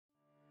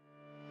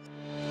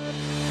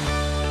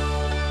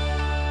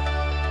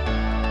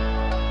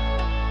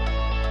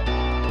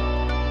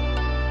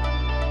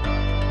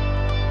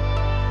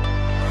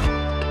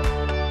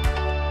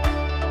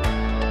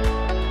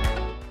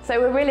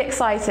really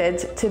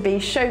excited to be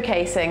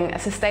showcasing a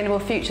Sustainable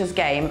Futures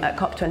game at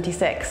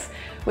COP26,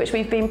 which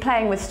we've been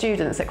playing with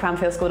students at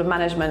Cranfield School of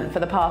Management for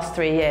the past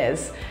 3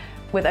 years,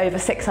 with over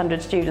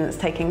 600 students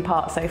taking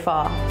part so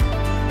far.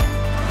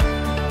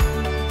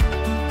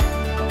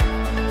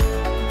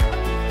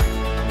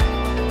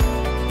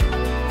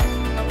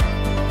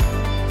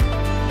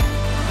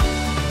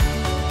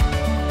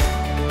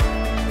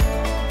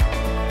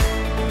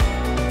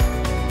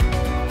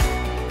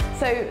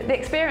 So the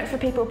experience for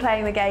people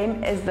playing the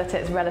game is that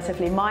it's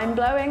relatively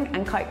mind-blowing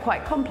and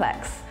quite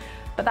complex.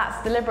 But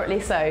that's deliberately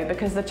so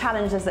because the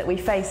challenges that we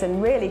face in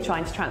really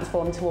trying to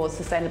transform towards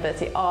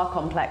sustainability are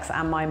complex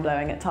and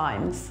mind-blowing at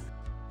times.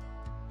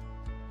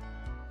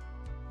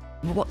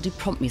 What did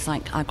prompt me is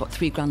like, I've got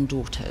 3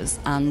 granddaughters,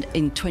 and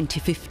in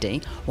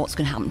 2050, what's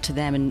going to happen to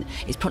them? And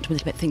it's prompted me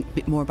to think a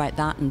bit more about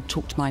that and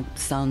talk to my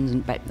sons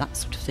and about that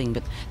sort of thing.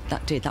 But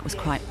that was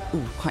quite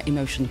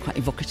emotional, quite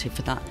evocative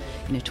for that.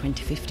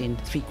 2050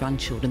 and 3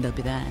 grandchildren, they'll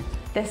be there.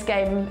 This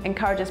game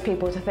encourages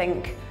people to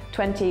think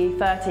 20,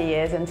 30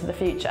 years into the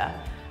future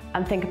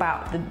and think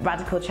about the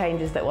radical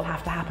changes that will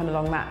have to happen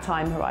along that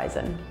time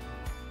horizon.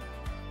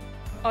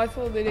 I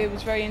thought that it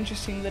was very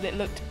interesting that it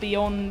looked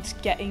beyond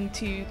getting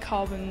to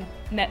carbon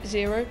net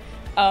zero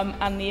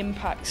and the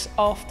impacts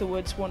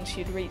afterwards once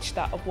you'd reached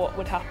that of what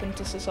would happen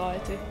to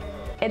society.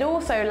 It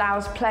also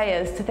allows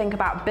players to think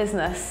about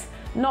business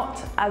not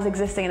as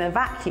existing in a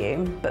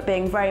vacuum, but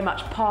being very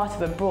much part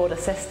of a broader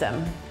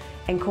system,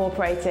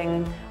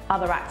 incorporating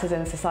other actors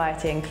in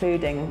society,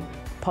 including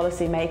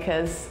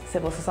policymakers,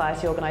 civil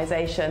society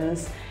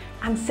organisations,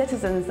 and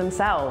citizens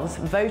themselves,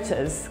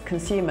 voters,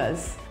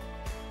 consumers.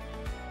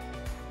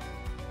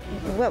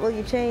 What will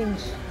you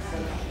change?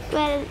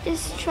 Well,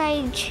 just try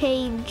and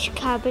change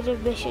carbon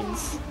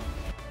emissions.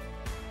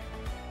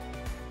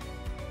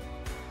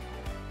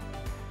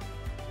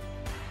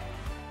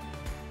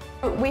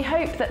 We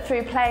hope that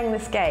through playing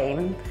this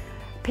game,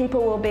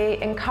 people will be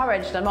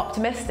encouraged and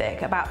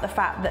optimistic about the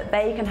fact that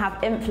they can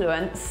have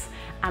influence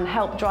and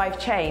help drive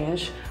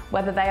change,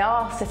 whether they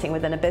are sitting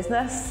within a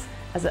business,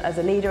 as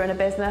a leader in a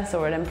business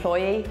or an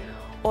employee,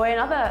 or in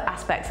other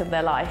aspects of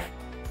their life.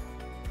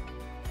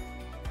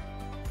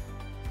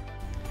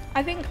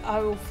 I think I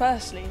will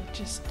firstly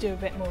just do a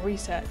bit more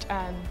research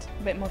and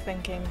a bit more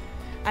thinking,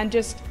 and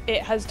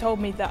it has told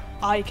me that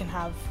I can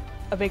have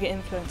a bigger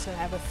influence than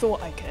I ever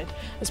thought I could,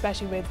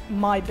 especially with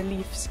my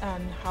beliefs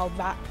and how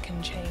that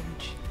can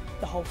change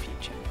the whole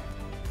future.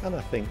 And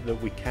I think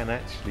that we can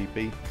actually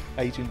be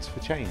agents for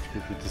change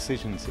with the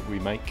decisions that we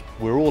make.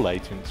 We're all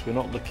agents, we're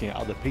not looking at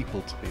other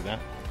people to be that.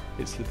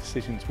 It's the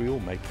decisions we all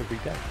make every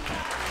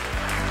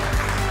day.